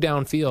threw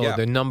downfield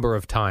a number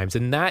of times,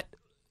 and that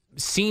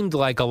seemed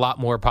like a lot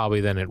more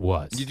probably than it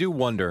was. You do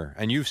wonder,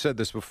 and you've said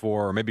this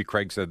before, or maybe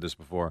Craig said this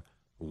before,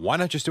 why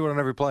not just do it on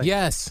every play?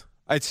 Yes.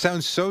 It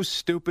sounds so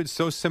stupid,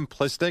 so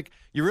simplistic.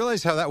 You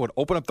realize how that would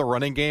open up the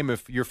running game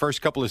if your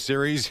first couple of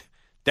series,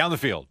 down the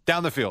field,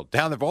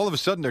 all of a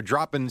sudden they're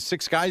dropping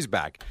 6 guys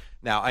back.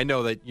 Now, I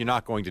know that you're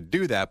not going to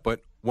do that,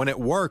 but when it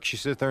works, you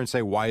sit there and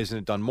say, why isn't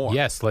it done more?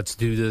 Yes, let's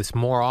do this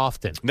more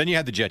often. Then you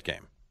had the Jet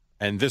game.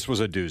 And this was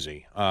a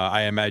doozy.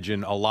 I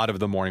imagine a lot of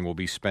the morning will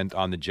be spent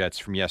on the Jets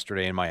from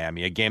yesterday in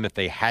Miami, a game that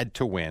they had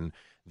to win.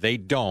 They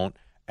don't.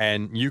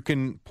 And you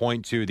can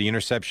point to the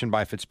interception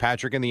by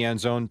Fitzpatrick in the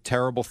end zone.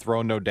 Terrible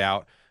throw, no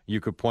doubt. You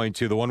could point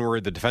to the one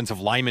where the defensive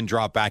lineman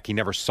dropped back. He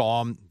never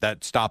saw him.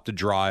 That stopped the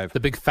drive.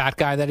 The big fat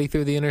guy that he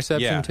threw the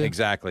interception to? Yeah,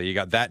 exactly. You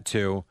got that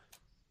too.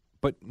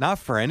 But not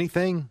for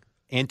anything.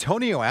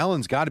 Antonio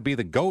Allen's got to be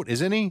the GOAT,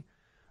 isn't he?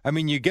 I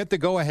mean, you get the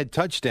go-ahead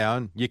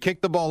touchdown. You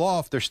kick the ball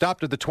off. They're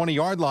stopped at the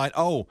 20-yard line.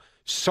 Oh,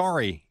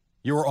 sorry,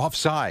 you were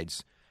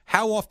offsides.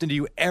 How often do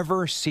you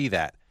ever see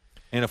that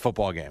in a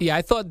football game? Yeah,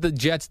 I thought the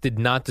Jets did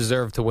not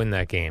deserve to win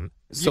that game.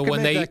 So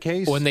when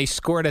they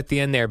scored at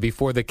the end there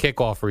before the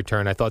kickoff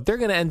return, I thought they're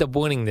going to end up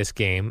winning this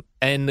game.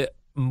 And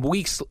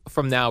weeks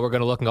from now, we're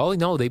going to look and go, oh,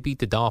 no, they beat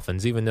the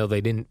Dolphins, even though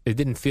it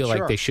didn't feel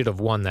like they should have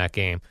won that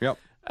game. Yep.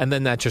 And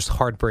then that just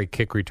heartbreak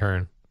kick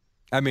return.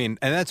 I mean,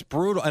 and that's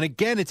brutal. And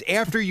again, it's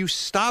after you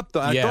stop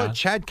I thought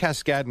Chad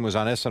Cascadden was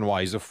on SNY.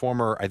 He's a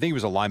former, I think he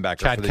was a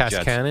linebacker for the Jets.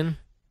 Chad Cascaden?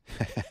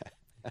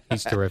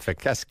 He's terrific.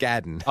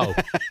 Cascadden. Oh.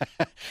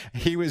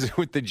 He was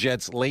with the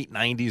Jets late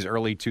 90s,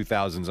 early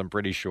 2000s, I'm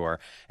pretty sure.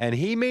 And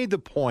he made the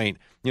point,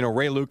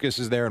 Ray Lucas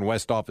is there and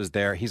Westhoff is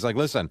there. He's like,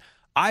 listen,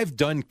 I've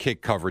done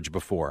kick coverage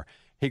before.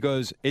 He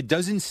goes, it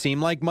doesn't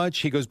seem like much.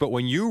 He goes, but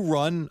when you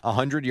run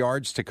 100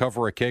 yards to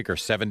cover a kick or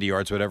 70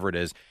 yards, whatever it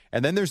is,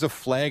 and then there's a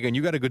flag and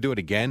you got to go do it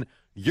again,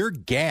 you're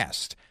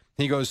gassed.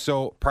 He goes,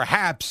 so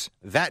perhaps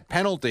that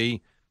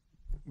penalty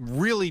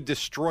really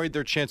destroyed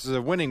their chances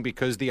of winning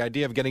because the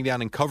idea of getting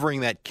down and covering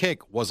that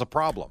kick was a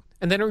problem.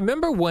 And then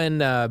remember when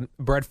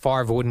Brett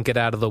Favre wouldn't get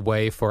out of the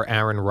way for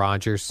Aaron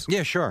Rodgers?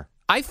 Yeah, sure.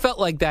 I felt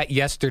like that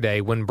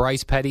yesterday when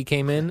Bryce Petty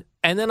came in,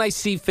 and then I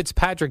see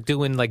Fitzpatrick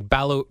doing like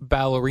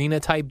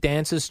ballerina-type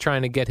dances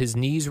trying to get his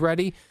knees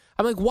ready.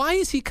 I'm like, why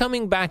is he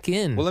coming back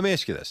in? Well, let me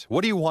ask you this.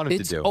 What do you want him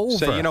to do? Over.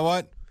 Say, you know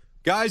what?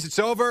 Guys, it's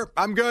over.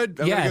 I'm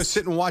good. I'm going to go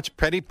sit and watch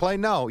Petty play.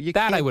 No, you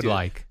can't. That I would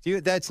like.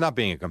 That's not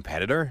being a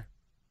competitor.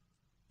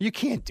 You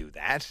can't do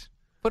that.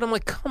 But I'm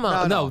like, come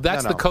on. No,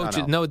 that's the coach.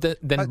 No,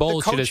 then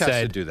Bowles should have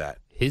said, to do that.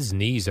 His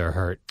knees are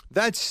hurt.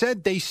 That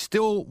said, they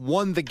still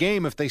won the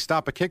game if they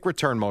stop a kick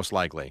return, most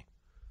likely.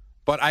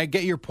 But I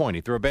get your point.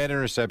 He threw a bad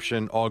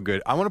interception. All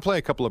good. I want to play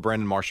a couple of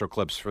Brandon Marshall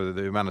clips for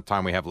the amount of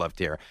time we have left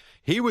here.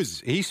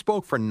 He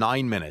spoke for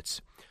 9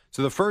 minutes.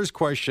 So the first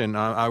question,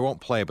 I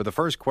won't play it, but the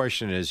first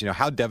question is,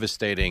 how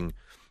devastating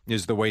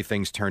is the way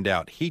things turned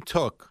out? He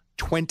took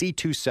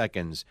 22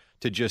 seconds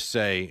to just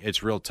say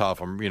it's real tough.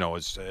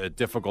 It's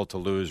difficult to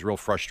lose, real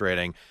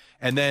frustrating.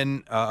 And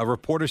then a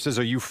reporter says,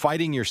 are you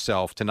fighting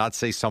yourself to not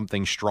say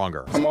something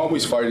stronger? I'm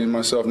always fighting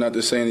myself not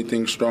to say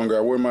anything stronger. I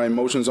wear my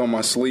emotions on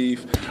my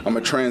sleeve. I'm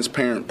a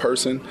transparent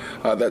person.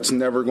 That's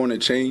never going to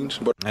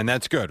change. And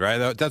that's good,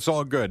 right? That's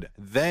all good.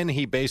 Then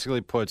he basically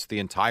puts the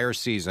entire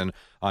season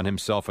on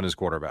himself and his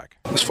quarterback.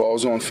 This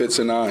falls on Fitz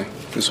and I.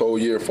 This whole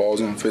year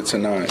falls on Fitz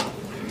and I.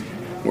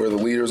 We're the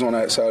leaders on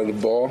that side of the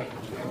ball,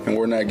 and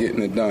we're not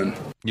getting it done.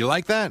 You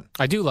like that?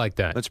 I do like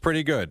that. That's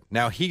pretty good.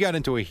 Now, he got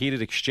into a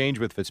heated exchange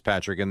with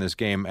Fitzpatrick in this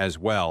game as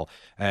well,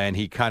 and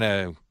he kind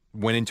of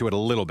went into it a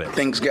little bit.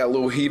 Things got a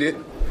little heated,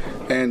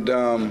 and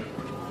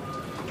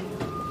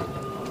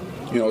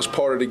it's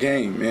part of the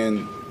game.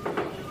 And,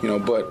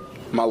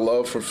 but my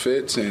love for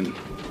Fitz and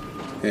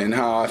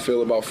how I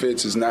feel about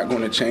Fitz is not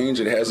going to change.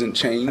 It hasn't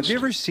changed. Have you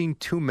ever seen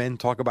two men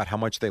talk about how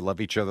much they love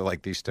each other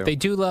like these two? They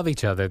do love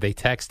each other. They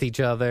text each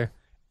other.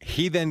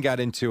 He then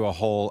got into a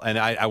whole, and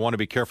I want to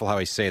be careful how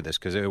I say this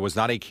because it was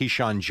not a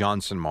Keyshawn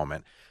Johnson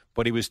moment,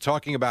 but he was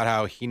talking about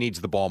how he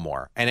needs the ball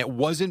more. And it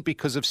wasn't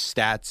because of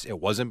stats. It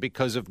wasn't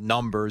because of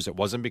numbers. It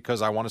wasn't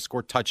because I want to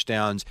score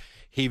touchdowns.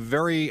 He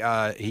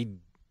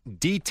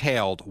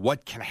detailed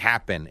what can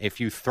happen if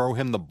you throw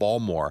him the ball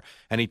more.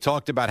 And he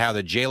talked about how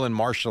the Jalen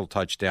Marshall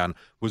touchdown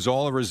was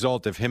all a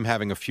result of him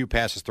having a few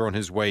passes thrown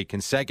his way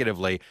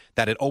consecutively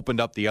that it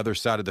opened up the other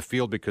side of the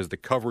field because the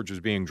coverage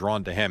was being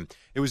drawn to him.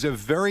 It was a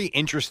very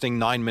interesting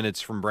 9 minutes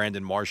from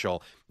Brandon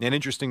Marshall, and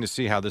interesting to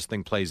see how this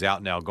thing plays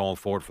out now going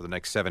forward for the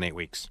next 7-8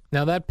 weeks.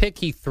 Now, that pick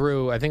he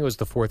threw, I think it was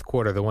the fourth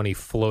quarter, the one he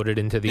floated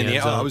into the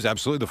end zone. Oh, it was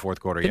absolutely the fourth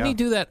quarter, Didn't he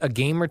do that a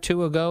game or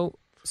two ago?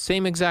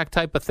 Same exact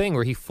type of thing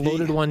where he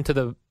floated one to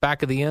the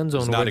back of the end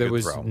zone where there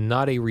was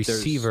not a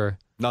receiver.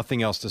 There's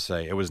nothing else to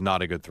say. It was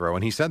not a good throw,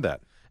 and he said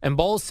that. And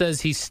Bowles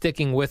says he's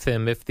sticking with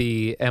him if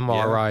the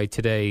MRI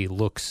today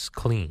looks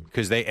clean.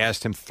 Because they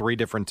asked him 3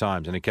 different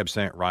times, and he kept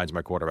saying, Ryan's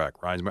my quarterback.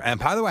 And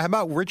by the way, how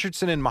about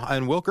Richardson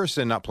and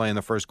Wilkerson not playing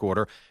the first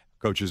quarter?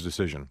 Coach's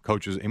decision.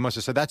 He must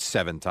have said that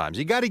 7 times.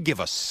 You got to give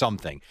us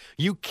something.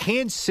 You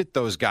can't sit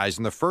those guys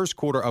in the first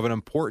quarter of an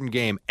important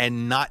game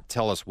and not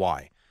tell us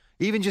why.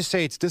 Even just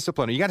say it's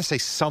discipline. You got to say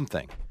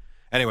something.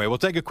 Anyway, we'll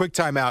take a quick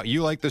time out.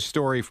 You like the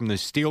story from the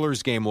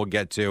Steelers game we'll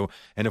get to.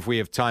 And if we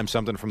have time,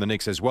 something from the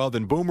Knicks as well.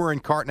 Then Boomer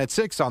and Carton at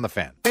 6 on The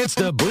Fan. It's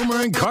the Boomer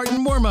and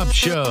Carton warm-up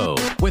show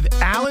with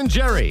Al and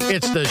Jerry.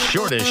 It's the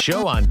shortest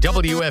show on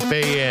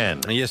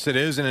WFAN. Yes, it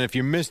is. And if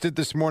you missed it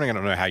this morning, I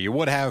don't know how you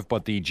would have,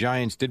 but the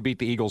Giants did beat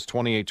the Eagles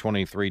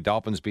 28-23.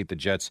 Dolphins beat the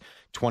Jets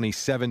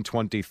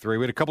 27-23.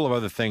 We had a couple of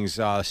other things.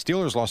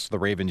 Steelers lost to the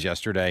Ravens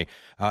yesterday.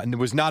 And it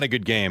was not a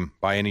good game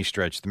by any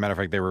stretch. As a matter of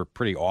fact, they were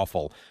pretty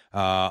awful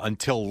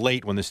until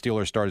late when the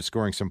Steelers started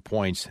scoring some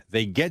points.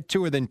 They get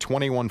to it in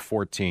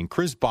 21-14.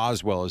 Chris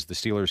Boswell is the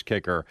Steelers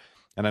kicker.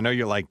 And I know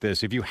you like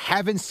this. If you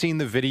haven't seen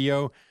the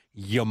video,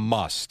 you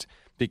must,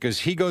 because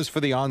he goes for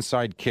the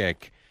onside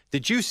kick.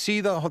 Did you see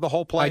the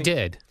whole play? I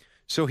did.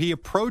 So he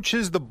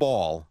approaches the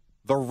ball,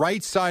 the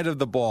right side of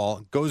the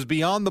ball, goes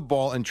beyond the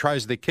ball, and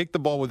tries to kick the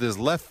ball with his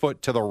left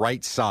foot to the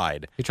right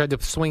side. He tried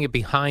to swing it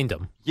behind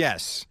him.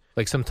 Yes.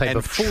 Like some type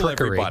of fool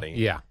trickery. Everybody.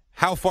 Yeah.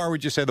 How far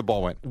would you say the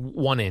ball went?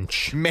 1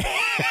 inch.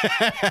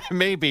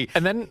 Maybe.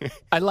 And then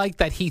I like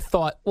that he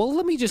thought, well,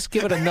 let me just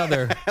give it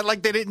another.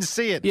 Like they didn't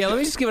see it. Yeah, let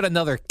me just give it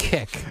another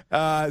kick.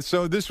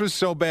 So this was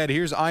so bad.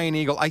 Here's Ian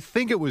Eagle. I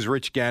think it was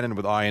Rich Gannon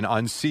with Ian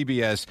on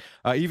CBS.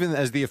 Even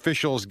as the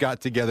officials got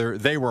together,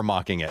 they were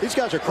mocking it. These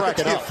guys are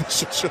cracking up.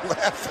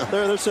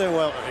 They're saying,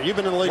 well, you've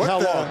been in the league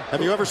how long?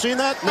 Have you ever seen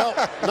that? No,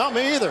 not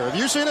me either. Have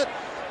you seen it?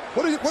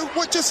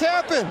 What just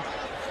happened?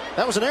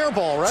 That was an air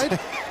ball, right?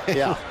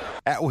 Yeah.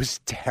 That was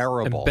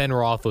terrible. And Ben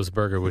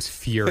Roethlisberger was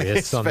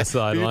furious on the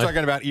sideline. You're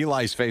talking about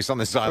Eli's face on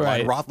the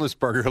sideline. Right.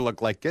 Roethlisberger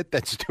looked like, get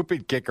that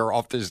stupid kicker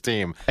off this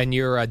team. And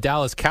your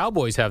Dallas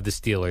Cowboys have the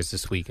Steelers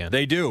this weekend.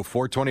 They do.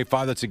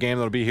 4:25. That's a game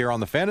that'll be here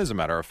on The Fan, as a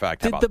matter of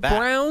fact. How Did about the that?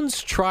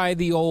 Browns try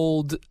the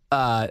old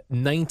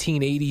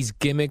 1980s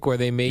gimmick where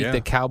they made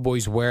the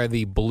Cowboys wear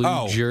the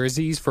blue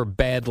jerseys for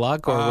bad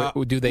luck?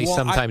 Or do they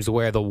sometimes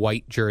wear the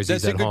white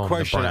jerseys at home? That's a good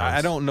question. The Browns?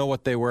 I don't know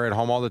what they wear at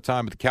home all the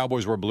time, but the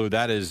Cowboys wear blue.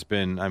 That's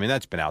been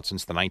out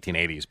since the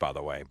 1980s, by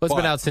the way. It's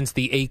been out since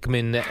the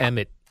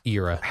Aikman-Emmett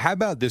era. How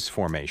about this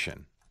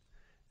formation?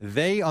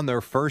 They, on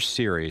their first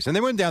series, and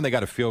they went down, they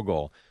got a field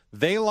goal.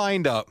 They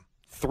lined up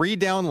 3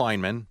 down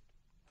linemen,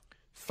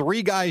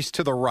 3 guys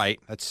to the right,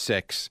 that's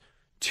 6,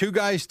 2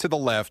 guys to the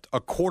left, a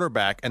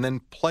quarterback, and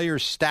then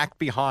players stacked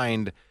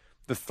behind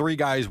the 3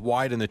 guys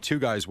wide and the 2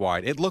 guys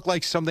wide. It looked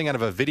like something out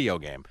of a video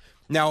game.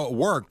 Now, it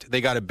worked. They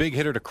got a big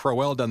hitter to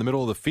Crowell down the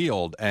middle of the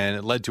field, and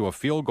it led to a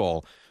field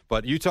goal.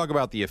 But you talk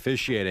about the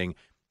officiating.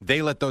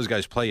 They let those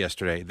guys play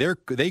yesterday.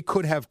 They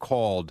could have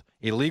called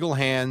illegal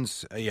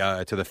hands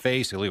to the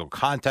face, illegal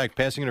contact,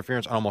 passing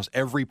interference on almost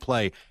every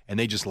play, and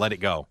they just let it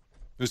go.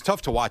 It was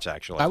tough to watch,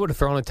 actually. I would have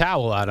thrown a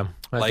towel at him.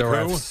 Like who?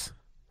 Refs.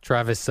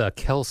 Travis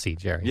Kelce,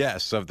 Jerry.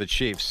 Yes, of the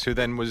Chiefs, who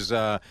then was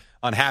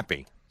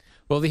unhappy.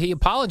 Well, he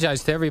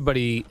apologized to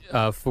everybody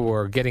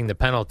for getting the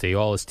penalty,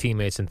 all his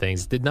teammates and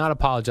things. Did not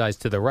apologize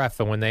to the ref.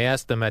 And when they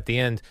asked him at the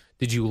end,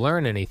 did you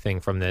learn anything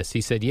from this?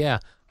 He said, yeah,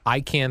 I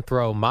can't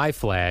throw my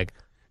flag,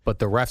 but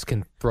the refs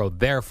can throw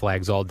their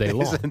flags all day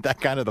long. Isn't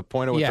that kind of the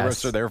point of what the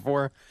refs are there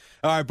for?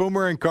 All right,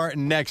 Boomer and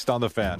Carton next on The Fan.